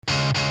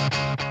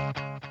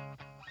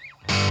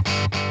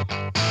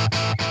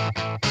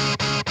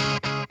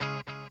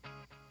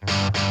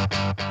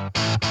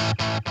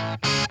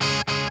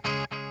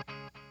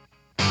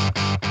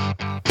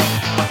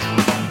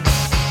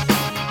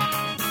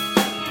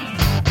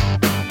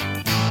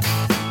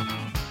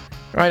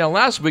All right, on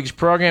last week's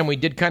program, we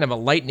did kind of a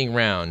lightning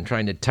round,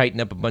 trying to tighten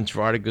up a bunch of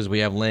articles we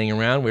have laying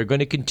around. We're going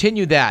to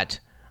continue that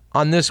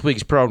on this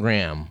week's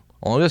program.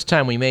 Although this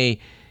time we may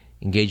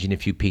engage in a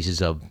few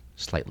pieces of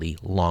slightly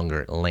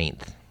longer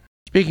length.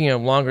 Speaking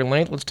of longer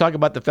length, let's talk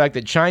about the fact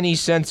that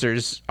Chinese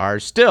censors are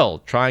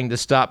still trying to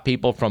stop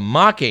people from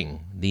mocking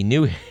the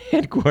new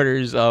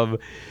headquarters of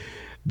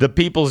the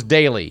People's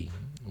Daily,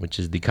 which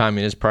is the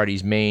Communist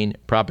Party's main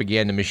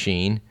propaganda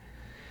machine.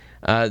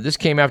 This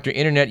came after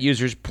internet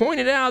users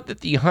pointed out that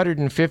the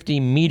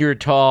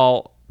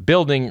 150-meter-tall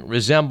building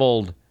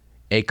resembled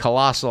a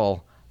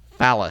colossal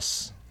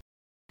phallus.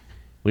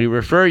 We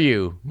refer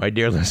you, my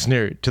dear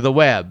listener, to the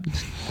web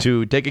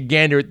to take a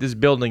gander at this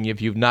building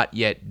if you've not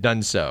yet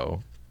done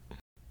so.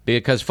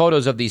 Because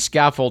photos of the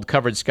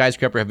scaffold-covered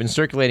skyscraper have been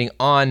circulating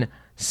on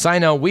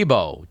Sino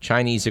Weibo,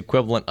 Chinese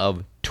equivalent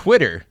of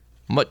Twitter,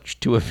 much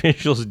to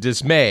officials'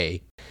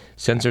 dismay.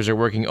 Censors are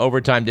working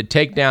overtime to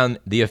take down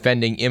the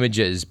offending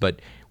images,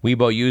 but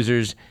Weibo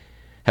users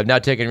have now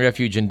taken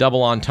refuge in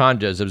double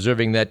entendres,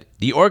 observing that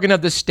the organ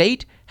of the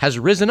state has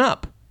risen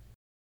up.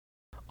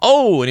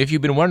 Oh, and if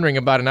you've been wondering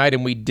about an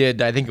item we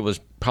did, I think it was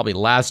probably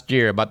last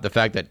year, about the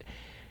fact that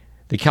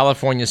the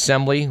California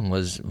Assembly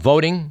was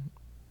voting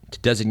to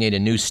designate a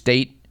new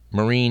state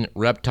marine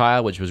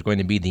reptile, which was going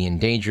to be the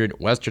endangered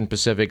Western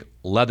Pacific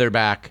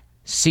leatherback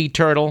sea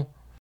turtle.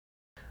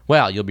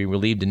 Well, you'll be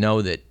relieved to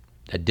know that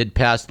it did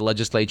pass the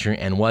legislature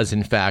and was,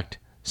 in fact,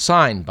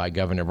 signed by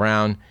Governor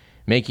Brown,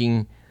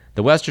 making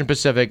the Western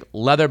Pacific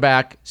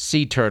leatherback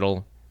sea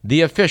turtle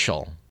the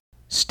official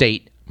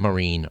state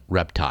marine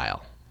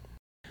reptile.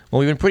 Well,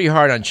 we've been pretty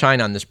hard on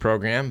China on this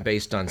program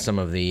based on some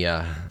of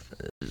the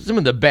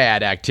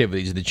bad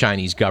activities of the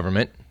Chinese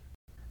government.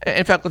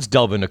 In fact, let's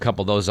delve into a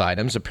couple of those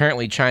items.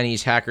 Apparently,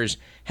 Chinese hackers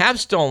have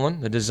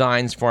stolen the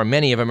designs for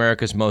many of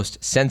America's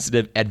most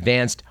sensitive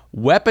advanced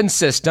weapon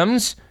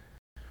systems,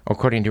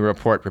 according to a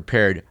report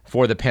prepared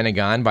for the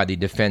Pentagon by the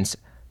Defense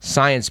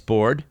Science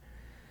Board.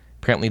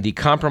 Apparently, the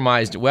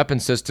compromised weapon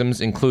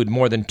systems include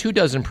more than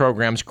 24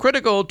 programs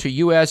critical to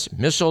U.S.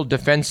 missile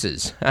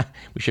defenses.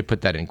 We should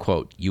put that in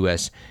quote,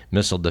 U.S.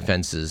 missile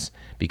defenses,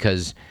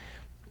 because,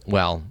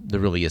 well,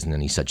 there really isn't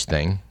any such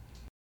thing.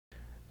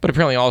 But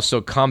apparently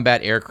also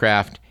combat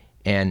aircraft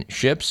and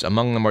ships.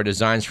 Among them are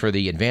designs for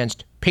the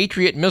advanced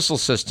Patriot missile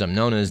system,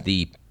 known as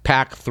the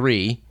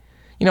PAC-3.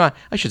 You know,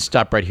 I should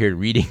stop right here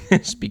reading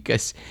this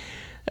because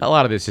a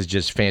lot of this is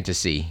just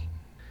fantasy.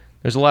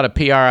 There's a lot of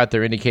PR out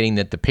there indicating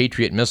that the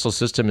Patriot missile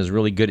system is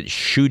really good at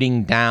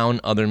shooting down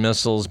other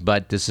missiles,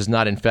 but this is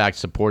not, in fact,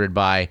 supported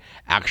by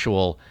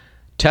actual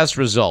test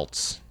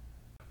results.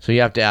 So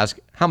you have to ask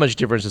how much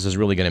difference this is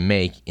really going to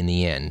make in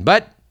the end.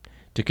 But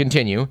to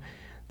continue,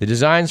 the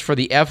designs for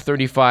the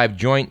F-35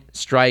 Joint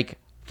Strike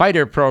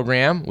Fighter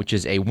program, which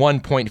is a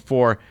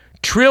 $1.4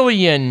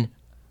 trillion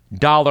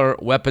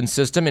weapon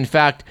system, in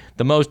fact,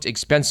 the most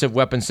expensive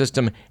weapon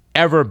system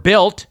ever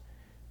built,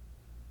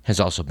 has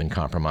also been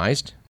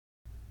compromised.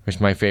 Here's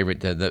my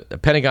favorite. The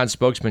Pentagon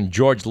spokesman,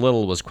 George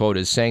Little, was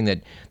quoted as saying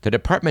that the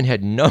department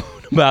had known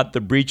about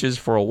the breaches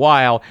for a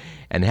while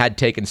and had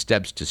taken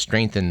steps to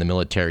strengthen the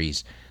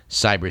military's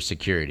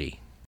cybersecurity.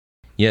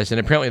 Yes, and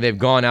apparently they've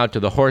gone out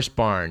to the horse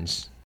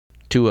barns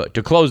to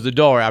close the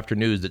door after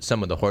news that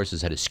some of the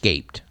horses had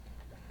escaped.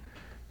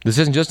 This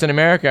isn't just in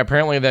America.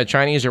 Apparently the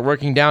Chinese are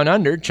working down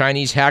under.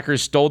 Chinese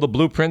hackers stole the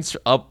blueprints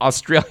of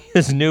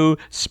Australia's new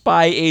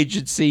spy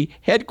agency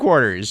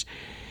headquarters,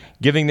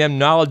 giving them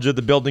knowledge of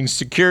the building's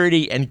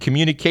security and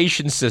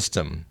communication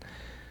system.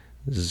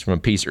 This is from a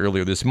piece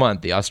earlier this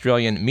month. The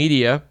Australian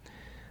media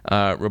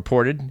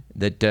reported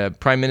that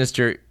Prime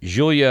Minister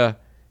Julia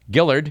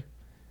Gillard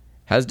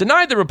has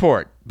denied the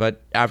report,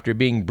 but after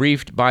being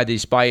briefed by the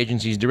spy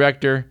agency's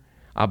director,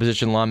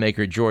 opposition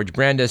lawmaker George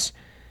Brandis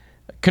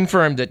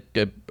confirmed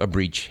that a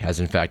breach has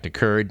in fact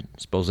occurred.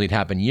 Supposedly it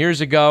happened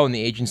years ago, and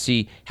the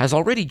agency has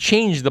already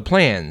changed the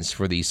plans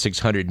for the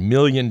 $600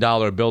 million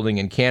building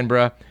in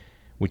Canberra,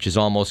 which is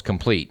almost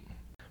complete.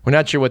 We're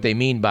not sure what they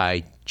mean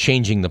by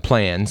changing the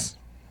plans.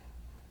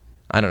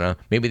 I don't know.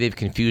 Maybe they've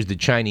confused the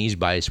Chinese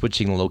by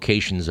switching the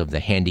locations of the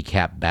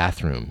handicapped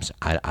bathrooms.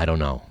 I don't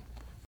know.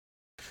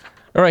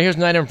 All right, here's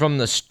an item from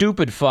the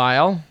Stupid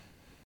File.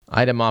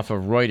 Item off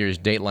of Reuters,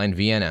 Dateline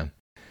Vienna.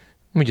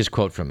 Let me just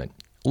quote from it.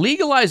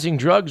 Legalizing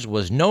drugs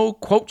was no,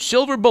 quote,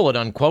 silver bullet,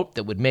 unquote,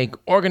 that would make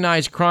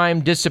organized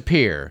crime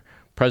disappear,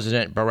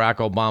 President Barack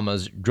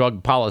Obama's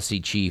drug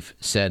policy chief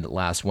said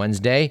last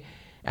Wednesday,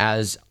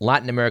 as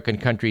Latin American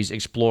countries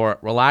explore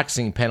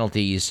relaxing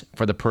penalties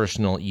for the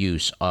personal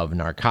use of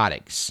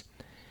narcotics.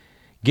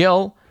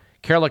 Gil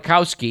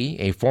Kerlikowske,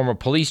 a former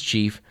police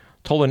chief,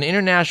 told an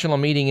international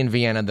meeting in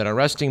Vienna that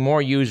arresting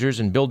more users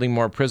and building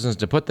more prisons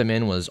to put them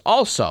in was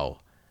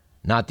also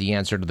not the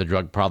answer to the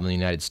drug problem in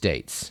the United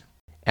States.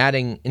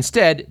 Adding,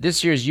 instead,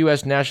 this year's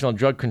U.S. National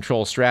Drug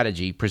Control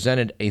Strategy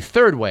presented a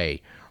third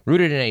way,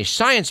 rooted in a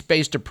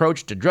science-based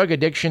approach to drug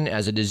addiction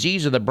as a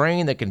disease of the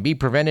brain that can be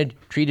prevented,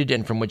 treated,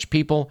 and from which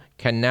people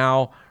can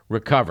now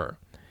recover.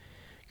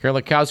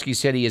 Kerlikowske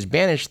said he has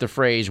banished the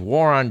phrase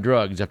war on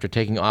drugs after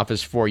taking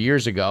office 4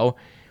 years ago,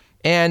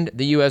 And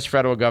the U.S.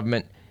 federal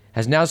government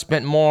has now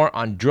spent more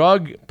on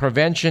drug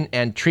prevention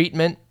and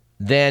treatment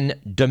than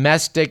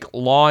domestic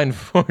law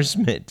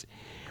enforcement,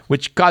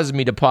 which causes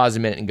me to pause a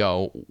minute and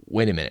go,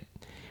 wait a minute.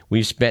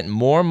 We've spent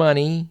more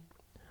money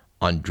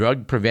on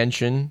drug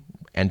prevention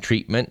and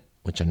treatment,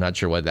 which I'm not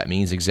sure what that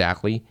means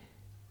exactly,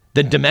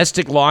 than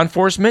domestic law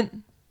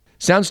enforcement?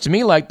 Sounds to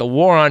me like the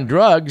war on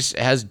drugs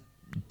has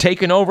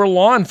taken over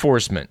law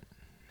enforcement.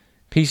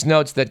 Peace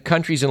notes that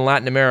countries in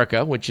Latin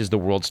America, which is the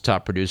world's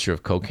top producer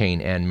of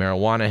cocaine and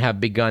marijuana, have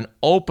begun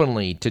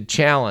openly to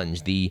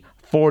challenge the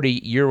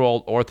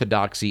 40-year-old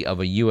orthodoxy of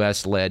a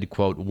U.S.-led,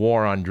 quote,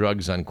 war on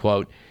drugs,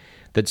 unquote,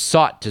 that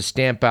sought to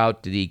stamp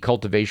out the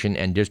cultivation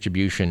and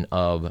distribution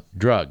of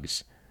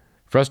drugs.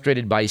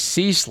 Frustrated by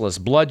ceaseless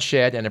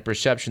bloodshed and a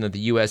perception that the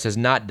U.S. has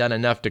not done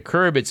enough to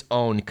curb its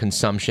own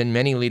consumption,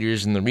 many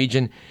leaders in the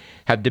region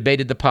have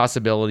debated the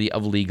possibility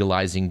of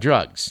legalizing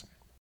drugs.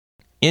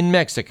 In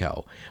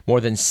Mexico, more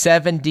than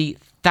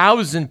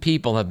 70,000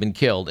 people have been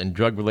killed in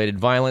drug-related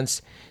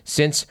violence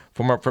since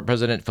former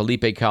President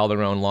Felipe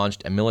Calderón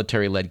launched a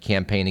military-led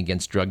campaign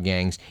against drug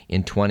gangs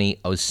in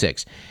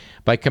 2006.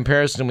 By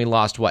comparison, we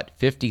lost,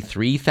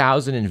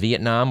 53,000 in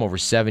Vietnam over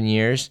 7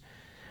 years?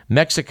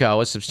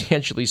 Mexico, a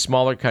substantially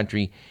smaller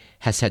country,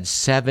 has had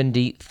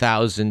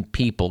 70,000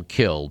 people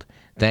killed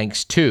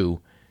thanks to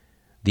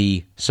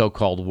the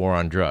so-called war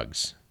on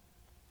drugs.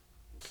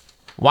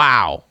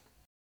 Wow.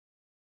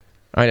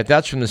 All right, if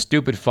that's from the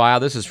stupid file,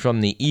 this is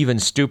from the even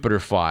stupider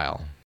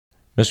file.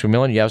 Mr.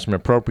 Millen, you have some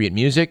appropriate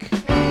music?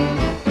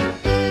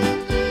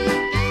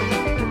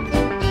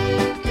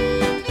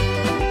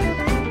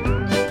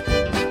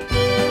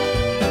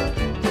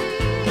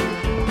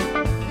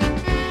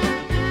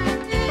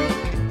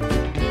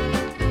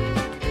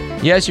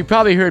 Yes, you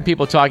probably heard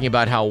people talking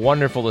about how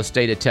wonderful the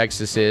state of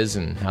Texas is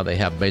and how they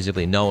have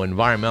basically no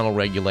environmental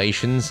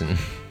regulations. And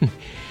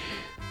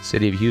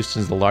city of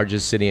Houston's the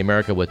largest city in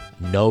America with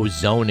no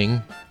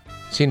zoning.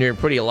 Seem to be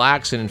pretty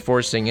lax in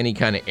enforcing any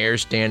kind of air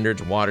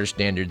standards, water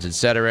standards,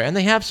 etc. And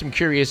they have some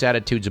curious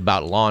attitudes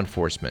about law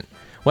enforcement.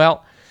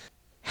 Well,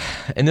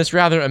 in this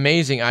rather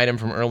amazing item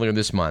from earlier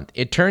this month,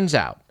 it turns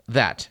out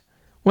that,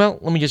 well,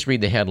 let me just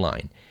read the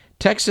headline.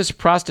 Texas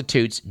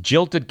prostitutes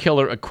jilted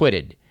killer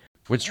acquitted.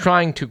 Was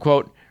trying to,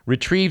 quote,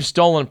 retrieve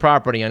stolen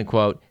property,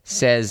 unquote,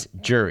 says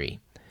jury.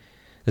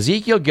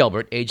 Ezekiel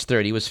Gilbert, age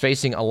 30, was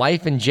facing a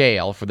life in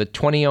jail for the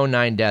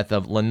 2009 death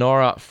of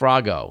Lenora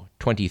Frago,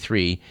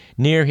 23,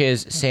 near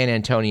his San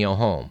Antonio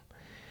home.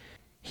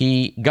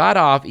 He got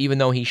off even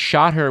though he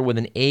shot her with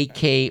an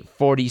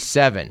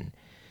AK-47.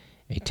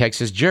 A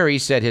Texas jury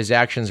said his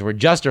actions were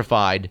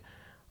justified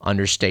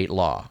under state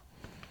law.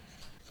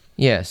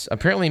 Yes,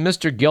 apparently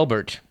Mr.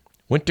 Gilbert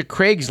went to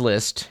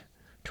Craigslist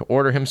to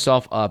order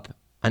himself up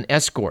an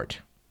escort.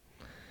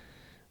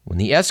 When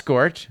the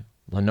escort,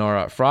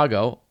 Lenora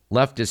Frago,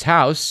 left his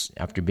house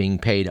after being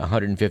paid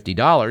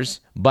 $150,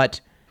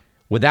 but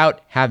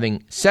without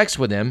having sex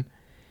with him,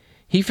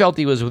 he felt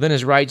he was within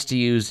his rights to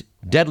use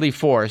deadly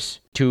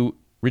force to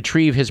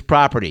retrieve his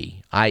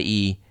property,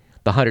 i.e.,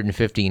 the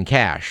 $150 in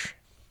cash.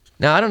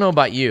 Now, I don't know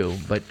about you,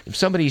 but if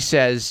somebody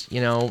says,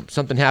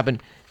 something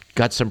happened,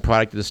 got some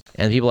product,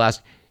 and people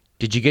ask,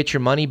 did you get your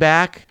money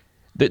back?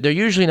 They're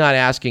usually not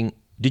asking,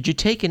 did you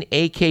take an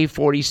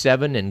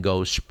AK-47 and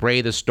go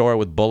spray the store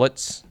with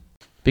bullets?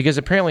 Because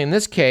apparently in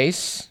this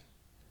case,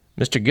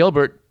 Mr.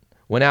 Gilbert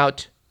went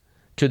out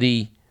to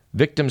the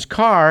victim's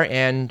car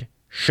and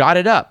shot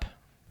it up.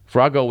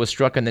 Frago was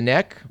struck in the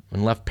neck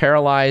and left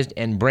paralyzed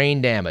and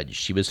brain damaged.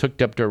 She was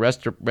hooked up to a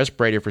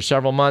respirator for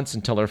several months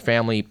until her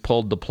family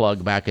pulled the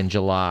plug back in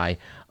July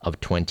of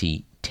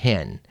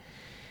 2010.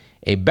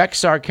 A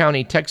Bexar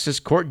County, Texas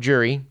court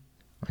jury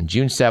on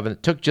June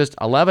 7th took just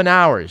 11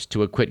 hours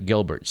to acquit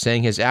Gilbert,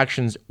 saying his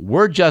actions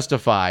were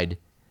justified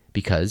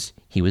because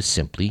he was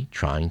simply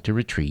trying to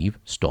retrieve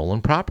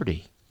stolen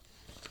property.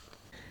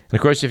 And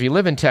of course, if you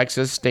live in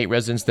Texas, state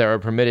residents there are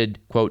permitted,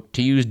 quote,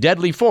 to use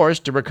deadly force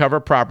to recover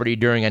property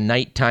during a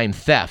nighttime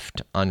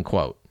theft,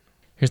 unquote.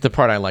 Here's the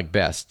part I like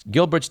best.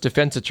 Gilbert's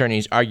defense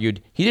attorneys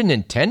argued he didn't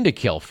intend to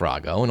kill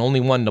Frago and only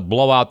wanted to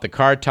blow out the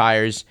car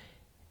tires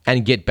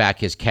and get back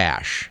his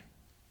cash.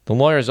 The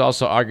lawyers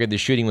also argued the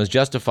shooting was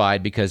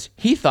justified because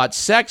he thought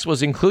sex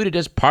was included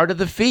as part of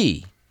the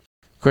fee.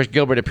 Of course,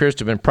 Gilbert appears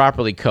to have been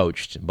properly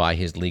coached by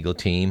his legal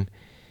team.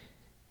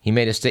 He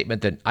made a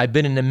statement that, I've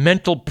been in a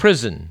mental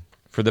prison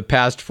for the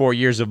past 4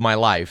 years of my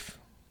life.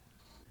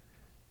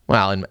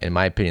 Well, in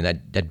my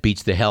opinion, that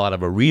beats the hell out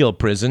of a real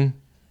prison.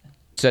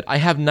 He said, I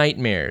have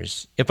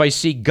nightmares. If I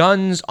see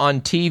guns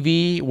on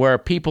TV where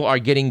people are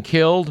getting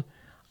killed,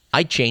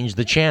 I change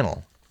the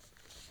channel.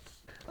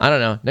 I don't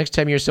know. Next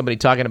time you hear somebody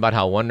talking about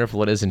how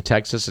wonderful it is in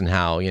Texas and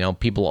how,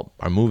 people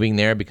are moving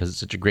there because it's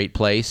such a great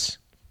place,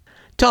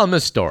 tell them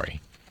this story.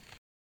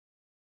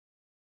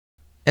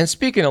 And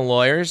speaking of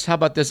lawyers, how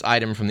about this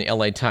item from the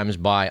LA Times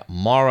by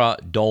Mara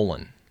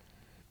Dolan?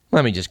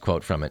 Let me just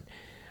quote from it.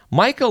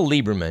 Michael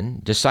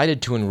Lieberman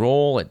decided to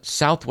enroll at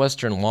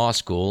Southwestern Law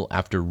School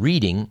after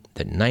reading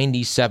that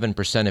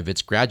 97% of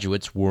its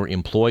graduates were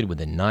employed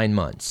within 9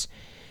 months.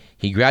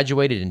 He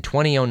graduated in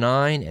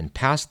 2009 and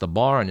passed the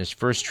bar on his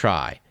first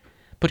try,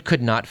 but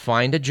could not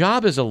find a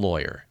job as a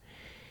lawyer.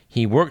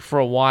 He worked for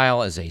a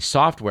while as a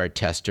software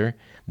tester,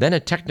 then a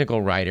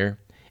technical writer,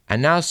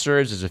 and now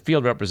serves as a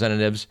field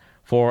representative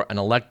for an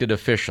elected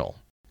official.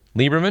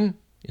 Lieberman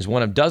is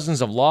one of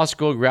dozens of law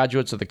school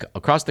graduates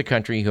across the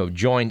country who have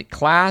joined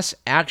class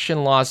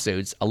action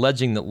lawsuits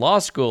alleging that law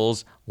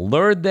schools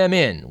lured them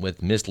in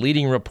with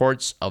misleading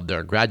reports of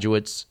their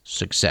graduates'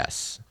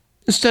 success.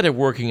 Instead of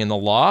working in the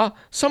law,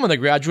 some of the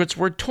graduates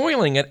were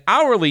toiling at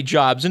hourly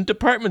jobs in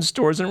department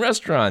stores and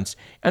restaurants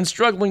and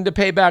struggling to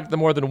pay back the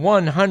more than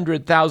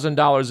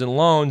 $100,000 in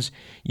loans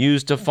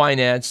used to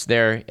finance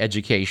their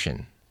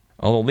education.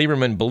 Although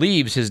Lieberman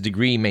believes his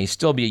degree may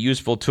still be a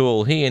useful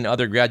tool, he and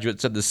other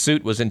graduates said the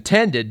suit was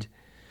intended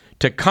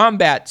to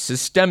combat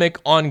systemic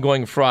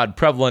ongoing fraud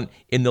prevalent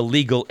in the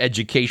legal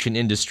education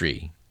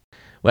industry.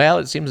 Well,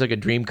 it seems like a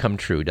dream come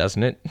true,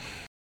 doesn't it?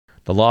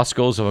 The law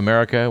schools of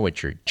America,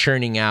 which are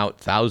churning out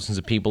thousands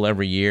of people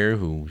every year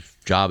whose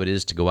job it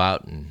is to go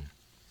out and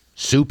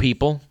sue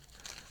people,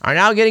 are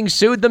now getting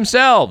sued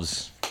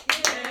themselves.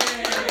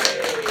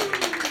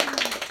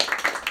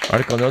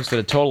 Article notes that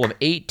a total of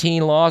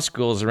 18 law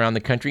schools around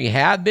the country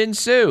have been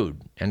sued,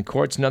 and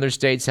courts in other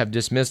states have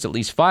dismissed at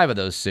least 5 of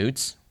those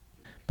suits.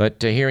 But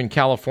here in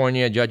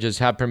California, judges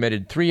have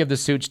permitted 3 of the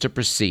suits to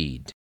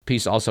proceed. The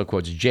piece also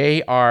quotes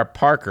J.R.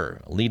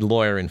 Parker, lead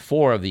lawyer in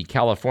 4 of the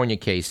California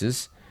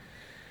cases,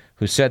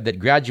 who said that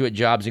graduate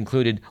jobs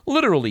included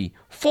literally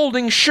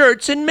folding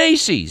shirts in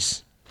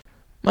Macy's.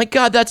 My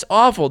God, that's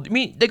awful. I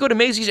mean, they go to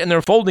Macy's and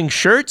they're folding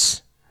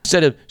shirts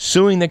instead of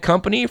suing the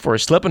company for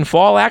slip and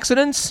fall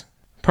accidents?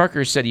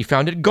 Parker said he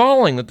found it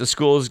galling that the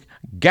schools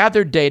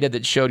gathered data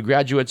that showed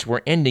graduates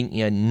were ending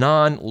in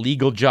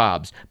non-legal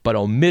jobs, but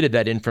omitted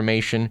that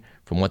information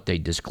from what they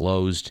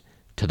disclosed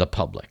to the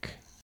public.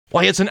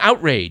 Why, it's an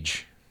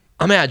outrage.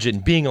 Imagine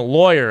being a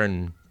lawyer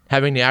and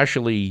having to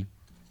actually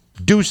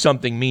do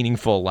something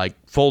meaningful like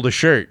fold a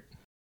shirt.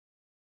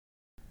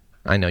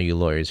 I know you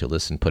lawyers who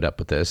listen put up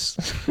with this.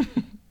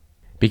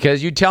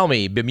 Because you tell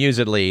me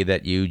bemusedly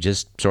that you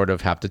just sort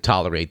of have to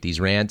tolerate these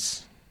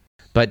rants.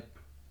 But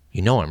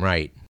you know I'm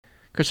right.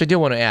 Of course, I do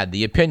want to add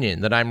the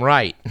opinion that I'm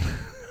right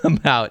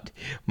about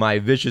my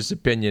vicious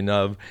opinion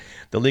of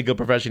the legal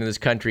profession in this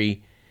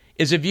country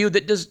is a view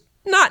that does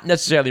not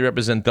necessarily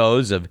represent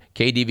those of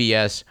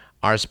KDVS,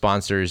 our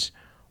sponsors,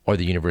 or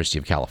the University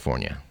of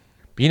California.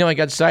 But you know, I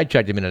got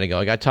sidetracked a minute ago.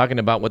 I got talking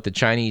about what the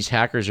Chinese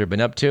hackers have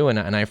been up to,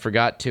 and I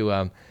forgot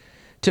to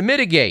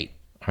mitigate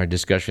our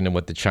discussion of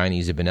what the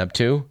Chinese have been up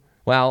to.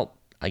 Well,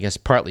 I guess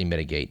partly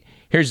mitigate.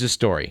 Here's the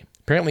story.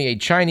 Apparently, a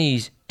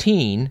Chinese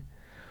teen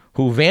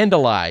who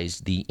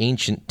vandalized the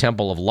ancient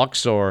temple of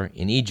Luxor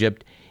in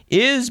Egypt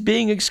is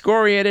being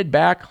excoriated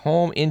back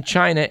home in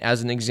China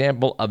as an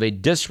example of a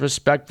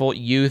disrespectful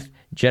youth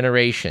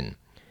generation.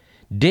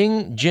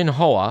 Ding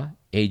Jinhua,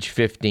 age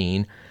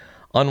 15,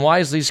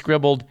 unwisely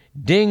scribbled,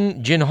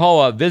 "Ding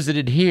Jinhua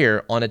visited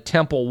here" on a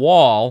temple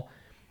wall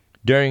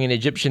during an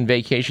Egyptian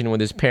vacation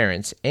with his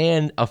parents,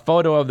 and a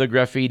photo of the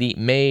graffiti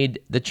made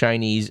the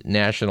Chinese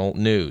national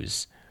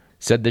news.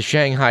 Said the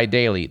Shanghai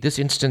Daily, "This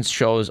instance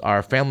shows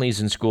our families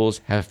and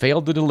schools have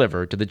failed to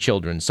deliver to the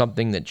children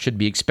something that should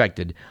be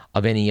expected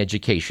of any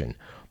education,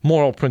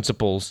 moral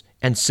principles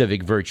and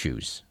civic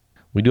virtues."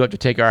 We do have to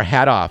take our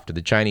hat off to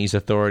the Chinese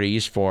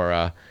authorities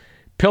for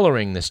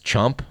pillaring this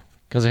chump,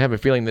 because I have a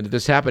feeling that if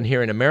this happened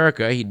here in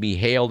America, he'd be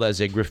hailed as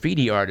a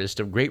graffiti artist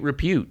of great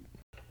repute.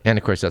 And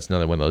of course, that's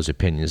another one of those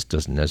opinions that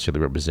doesn't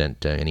necessarily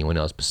represent anyone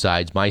else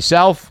besides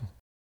myself.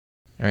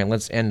 All right,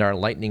 let's end our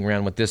lightning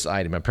round with this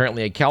item.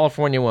 Apparently, a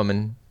California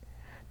woman,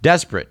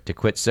 desperate to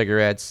quit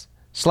cigarettes,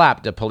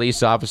 slapped a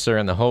police officer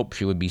in the hope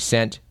she would be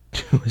sent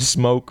to a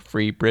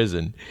smoke-free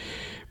prison.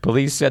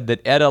 Police said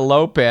that Etta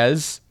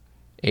Lopez,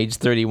 age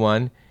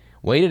 31,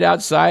 waited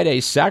outside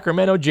a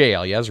Sacramento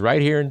jail, yes,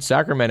 right here in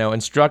Sacramento,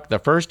 and struck the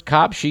first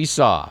cop she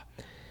saw.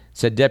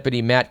 Said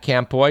Deputy Matt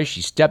Campoy,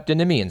 "She stepped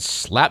into me and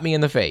slapped me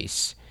in the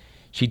face.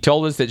 She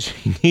told us that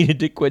she needed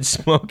to quit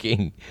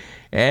smoking,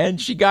 and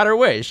she got her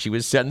wish. She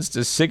was sentenced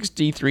to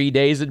 63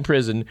 days in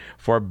prison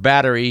for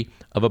battery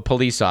of a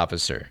police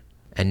officer."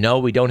 And no,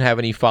 we don't have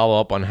any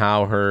follow-up on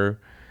how her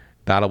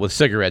battle with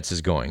cigarettes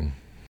is going.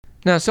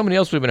 Now, somebody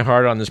else we've been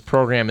hard on this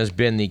program has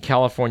been the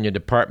California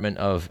Department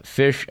of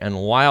Fish and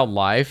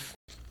Wildlife.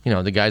 You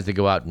know, the guys that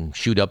go out and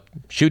shoot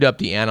up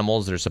the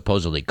animals that are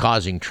supposedly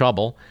causing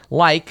trouble.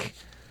 Like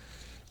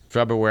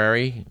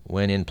February,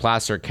 when in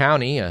Placer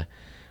County,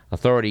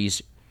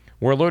 authorities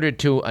were alerted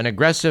to an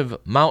aggressive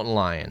mountain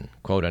lion,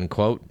 quote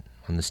unquote,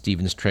 on the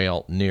Stevens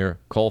Trail near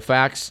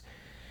Colfax.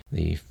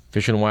 The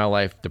Fish and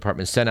Wildlife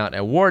Department sent out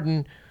a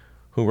warden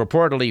who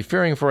reportedly,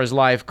 fearing for his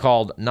life,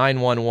 called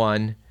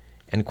 911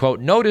 and, quote,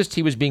 noticed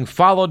he was being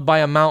followed by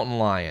a mountain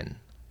lion.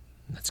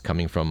 That's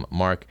coming from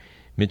Mark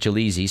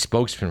Michelizzi,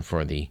 spokesman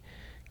for the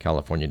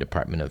California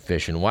Department of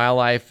Fish and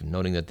Wildlife,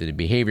 noting that the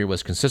behavior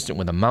was consistent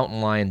with a mountain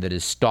lion that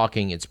is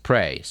stalking its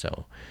prey.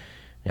 So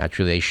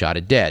naturally, they shot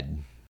it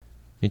dead.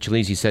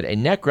 Michelizzi said a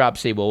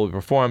necropsy will be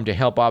performed to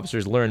help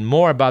officers learn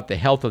more about the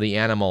health of the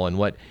animal and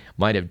what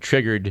might have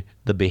triggered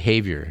the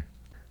behavior.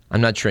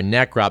 I'm not sure a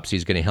necropsy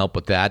is going to help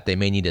with that. They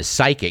may need a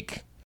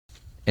psychic.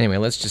 Anyway,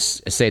 let's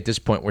just say at this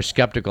point we're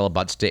skeptical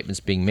about statements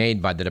being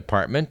made by the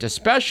department,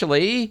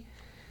 especially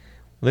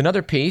with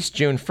another piece,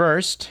 June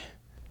 1st.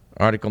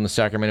 Article in the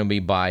Sacramento will be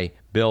by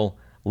Bill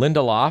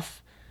Lindelof.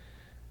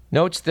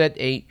 Notes that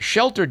a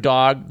shelter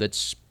dog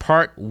that's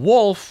part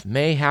wolf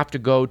may have to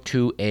go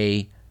to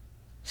a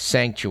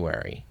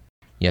sanctuary.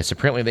 Yes,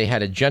 apparently they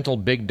had a gentle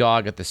big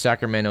dog at the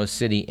Sacramento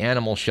City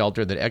Animal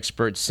Shelter that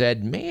experts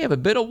said may have a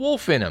bit of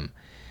wolf in him.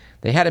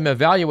 They had him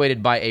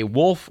evaluated by a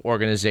wolf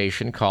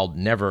organization called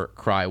Never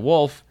Cry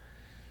Wolf,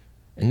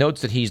 and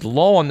notes that he's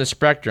low on the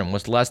spectrum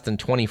with less than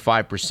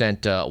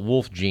 25%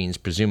 wolf genes,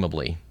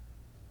 presumably.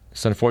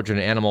 This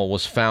unfortunate animal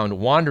was found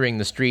wandering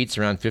the streets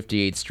around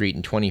 58th Street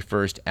and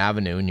 21st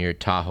Avenue near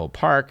Tahoe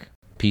Park.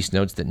 Piece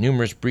notes that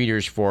numerous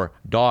breeders for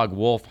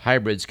dog-wolf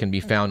hybrids can be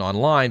found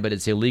online, but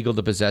it's illegal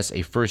to possess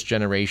a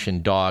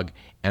first-generation dog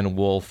and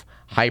wolf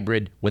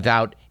hybrid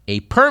without a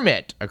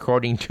permit,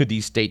 according to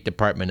the State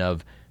Department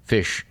of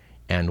Fish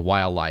and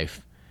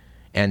Wildlife.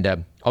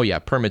 And,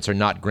 permits are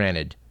not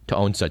granted to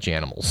own such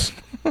animals.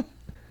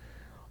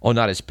 Oh,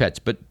 not as pets,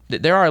 but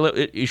there are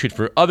issued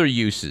for other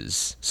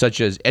uses, such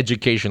as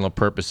educational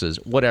purposes,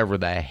 whatever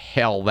the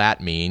hell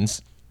that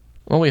means.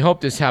 Well, we hope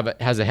this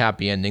has a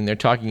happy ending. They're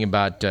talking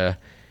about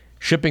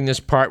shipping this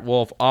part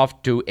wolf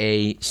off to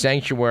a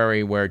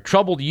sanctuary where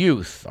troubled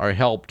youth are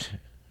helped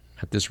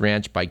at this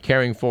ranch by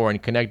caring for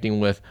and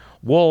connecting with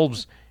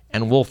wolves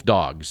and wolf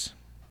dogs.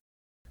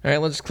 All right,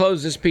 let's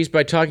close this piece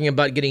by talking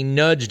about getting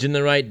nudged in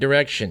the right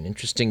direction.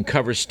 Interesting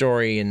cover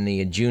story in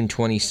the June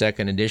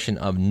 22nd edition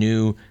of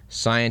New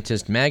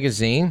Scientist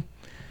magazine.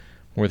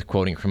 Worth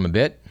quoting from a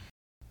bit.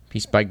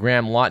 Piece by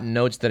Graham Lawton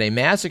notes that a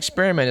mass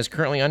experiment is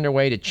currently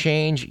underway to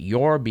change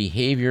your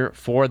behavior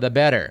for the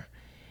better.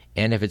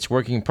 And if it's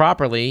working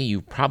properly, you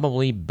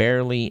probably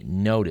barely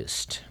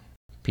noticed.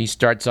 Piece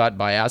starts out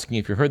by asking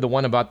if you heard the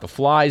one about the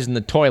flies in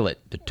the toilet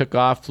that took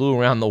off, flew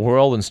around the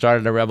world, and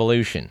started a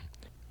revolution.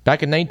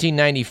 Back in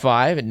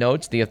 1995, it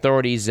notes the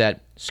authorities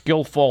at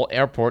Schiphol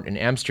Airport in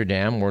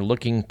Amsterdam were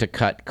looking to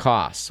cut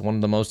costs. One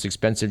of the most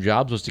expensive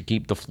jobs was to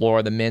keep the floor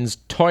of the men's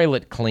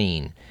toilet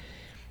clean.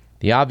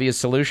 The obvious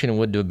solution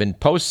would have been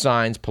post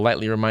signs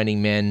politely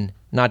reminding men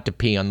not to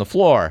pee on the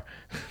floor.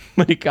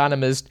 But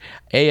economist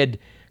Ayad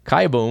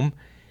Kaiboom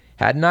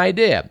had an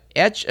idea.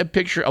 Etch a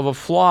picture of a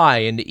fly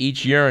into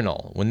each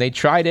urinal. When they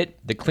tried it,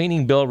 the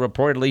cleaning bill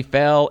reportedly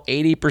fell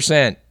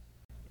 80%.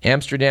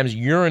 Amsterdam's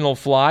urinal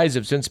flies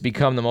have since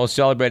become the most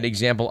celebrated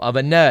example of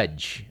a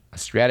nudge, a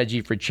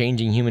strategy for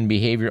changing human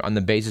behavior on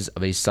the basis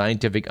of a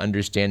scientific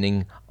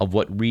understanding of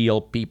what real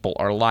people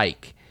are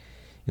like.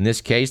 In this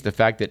case, the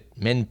fact that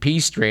men pee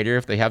straighter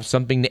if they have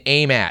something to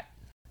aim at.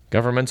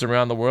 Governments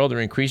around the world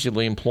are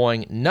increasingly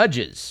employing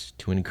nudges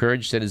to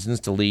encourage citizens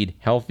to lead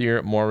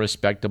healthier, more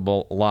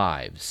respectable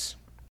lives.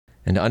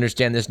 And to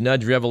understand this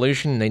nudge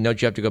revolution, they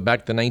note you have to go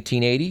back to the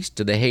 1980s,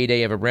 to the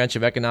heyday of a branch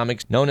of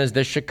economics known as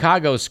the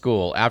Chicago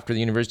School, after the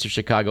University of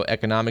Chicago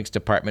Economics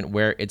Department,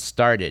 where it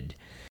started.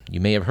 You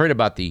may have heard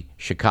about the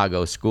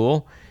Chicago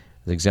School,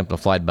 as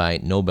exemplified by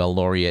Nobel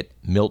laureate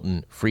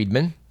Milton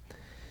Friedman.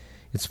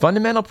 Its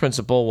fundamental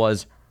principle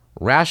was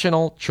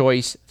rational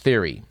choice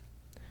theory.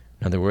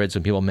 In other words,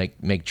 when people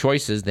make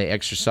choices, they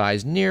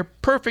exercise near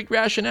perfect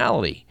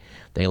rationality.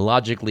 They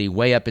logically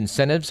weigh up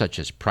incentives such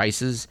as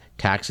prices,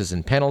 taxes,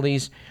 and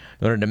penalties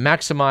in order to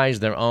maximize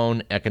their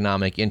own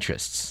economic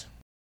interests.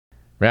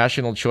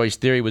 Rational choice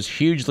theory was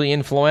hugely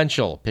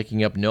influential,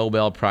 picking up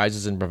Nobel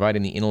Prizes and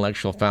providing the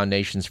intellectual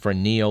foundations for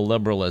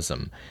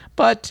neoliberalism.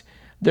 But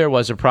there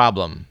was a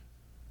problem,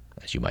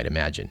 as you might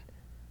imagine.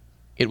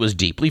 It was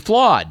deeply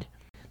flawed.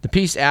 The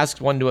piece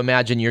asks one to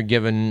imagine you're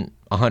given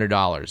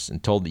 $100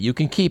 and told that you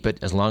can keep it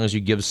as long as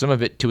you give some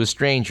of it to a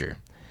stranger.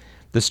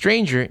 The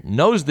stranger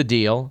knows the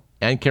deal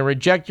and can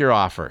reject your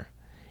offer,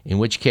 in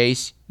which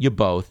case you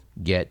both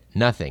get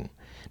nothing.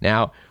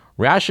 Now,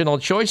 rational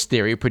choice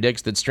theory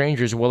predicts that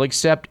strangers will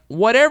accept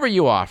whatever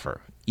you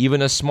offer.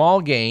 Even a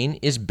small gain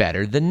is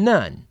better than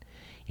none.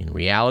 In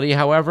reality,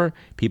 however,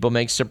 people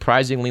make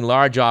surprisingly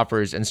large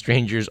offers, and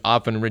strangers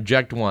often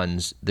reject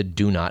ones that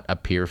do not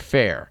appear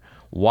fair.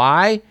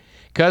 Why?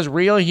 Because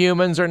real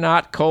humans are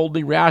not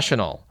coldly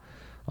rational.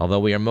 Although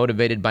we are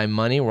motivated by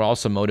money, we're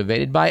also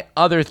motivated by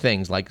other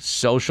things like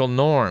social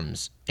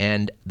norms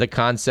and the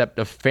concept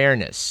of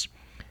fairness.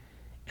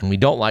 And we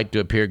don't like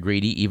to appear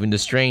greedy even to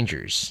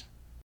strangers.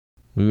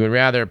 We would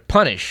rather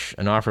punish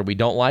an offer we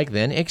don't like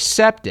than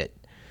accept it.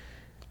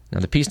 Now,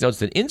 the piece notes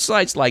that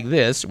insights like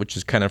this, which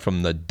is kind of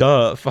from the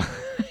duh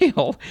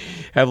file,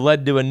 have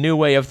led to a new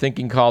way of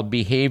thinking called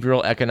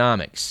behavioral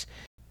economics.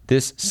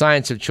 This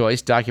science of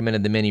choice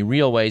documented the many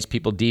real ways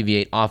people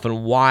deviate,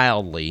 often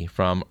wildly,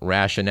 from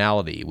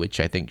rationality, which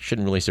I think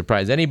shouldn't really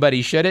surprise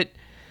anybody, should it?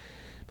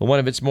 But one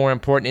of its more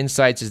important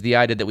insights is the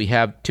idea that we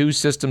have two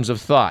systems of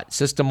thought.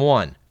 System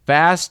 1,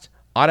 fast,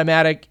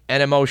 automatic,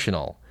 and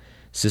emotional.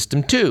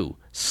 System 2,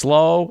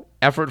 slow,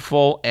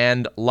 effortful,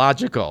 and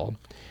logical.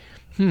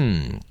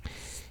 You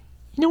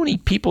know any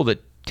people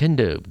that tend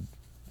to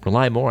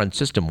rely more on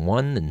System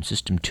 1 than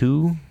System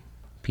 2?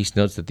 Piece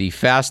notes that the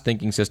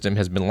fast-thinking system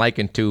has been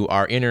likened to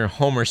our inner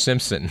Homer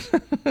Simpson,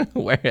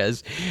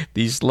 whereas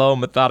the slow,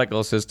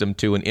 methodical System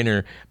 2 an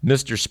inner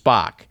Mr.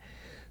 Spock.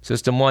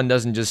 System 1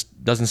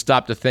 doesn't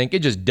stop to think,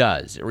 it just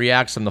does. It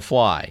reacts on the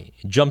fly.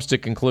 It jumps to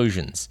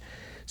conclusions.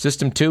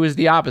 System 2 is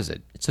the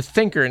opposite. It's a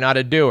thinker, not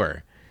a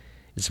doer.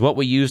 It's what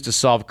we use to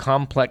solve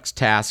complex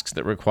tasks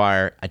that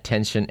require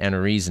attention and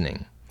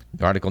reasoning.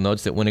 The article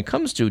notes that when it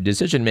comes to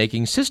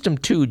decision-making, System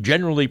 2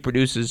 generally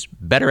produces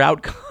better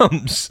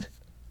outcomes.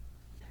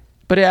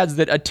 But adds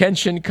that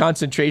attention,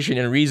 concentration,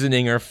 and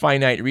reasoning are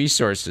finite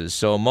resources,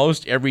 so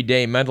most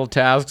everyday mental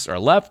tasks are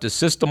left to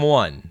System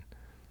 1,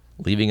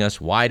 leaving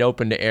us wide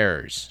open to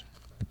errors.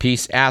 The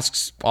piece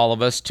asks all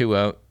of us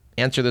to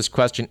answer this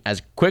question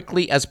as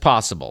quickly as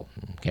possible.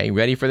 Okay,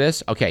 ready for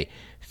this? Okay,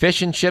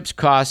 fish and chips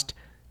cost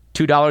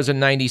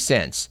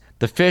 $2.90.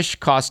 The fish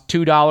cost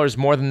 $2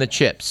 more than the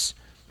chips.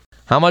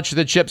 How much do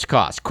the chips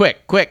cost?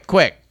 Quick, quick,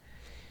 quick.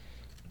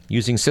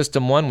 Using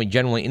System 1, we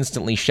generally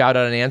instantly shout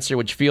out an answer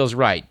which feels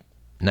right.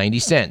 90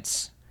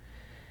 cents.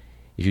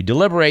 If you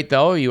deliberate,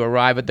 though, you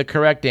arrive at the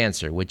correct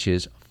answer, which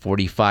is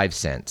 45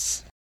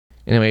 cents.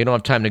 Anyway, you don't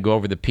have time to go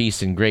over the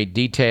piece in great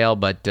detail,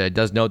 but it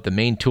does note the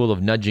main tool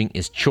of nudging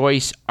is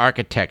choice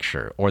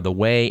architecture, or the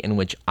way in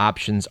which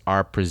options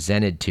are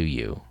presented to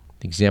you.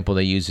 The example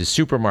they use is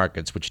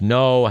supermarkets, which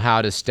know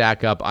how to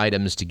stack up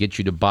items to get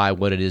you to buy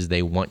what it is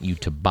they want you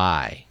to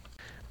buy.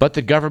 But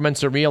the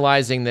governments are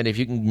realizing that if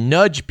you can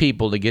nudge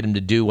people to get them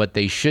to do what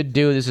they should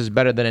do, this is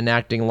better than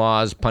enacting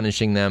laws,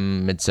 punishing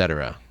them,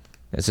 etc.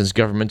 And since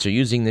governments are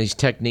using these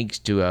techniques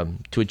to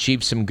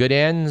achieve some good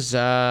ends,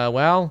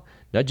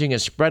 nudging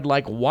is spread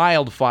like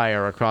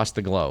wildfire across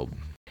the globe.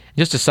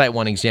 Just to cite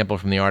one example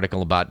from the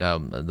article about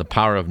the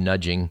power of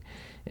nudging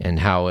and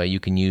how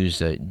you can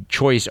use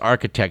choice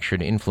architecture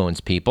to influence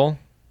people.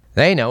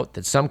 They note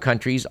that some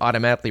countries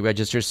automatically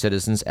register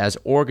citizens as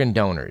organ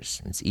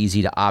donors. It's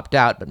easy to opt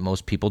out, but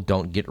most people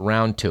don't get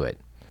around to it.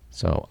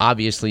 So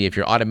obviously, if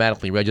you're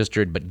automatically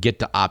registered but get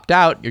to opt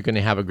out, you're going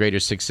to have a greater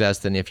success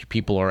than if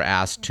people are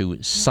asked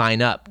to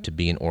sign up to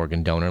be an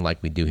organ donor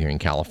like we do here in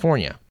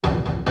California. All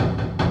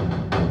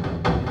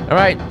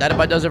right, that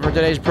about does it for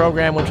today's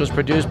program, which was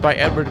produced by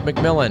Edward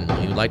McMillan.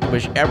 We'd like to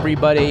wish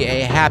everybody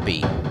a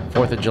happy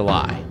 4th of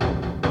July.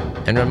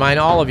 And remind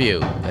all of you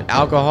that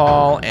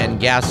alcohol and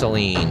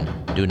gasoline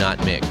do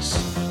not mix.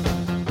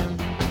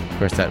 Of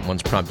course, that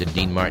once prompted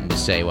Dean Martin to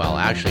say, well,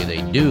 actually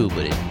they do,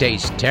 but it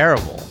tastes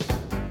terrible.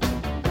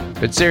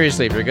 But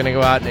seriously, if you're going to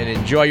go out and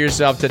enjoy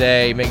yourself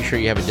today, make sure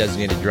you have a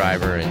designated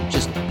driver and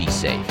just be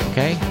safe,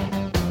 okay?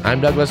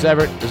 I'm Douglas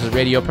Everett. This is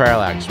Radio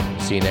Parallax.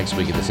 See you next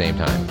week at the same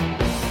time.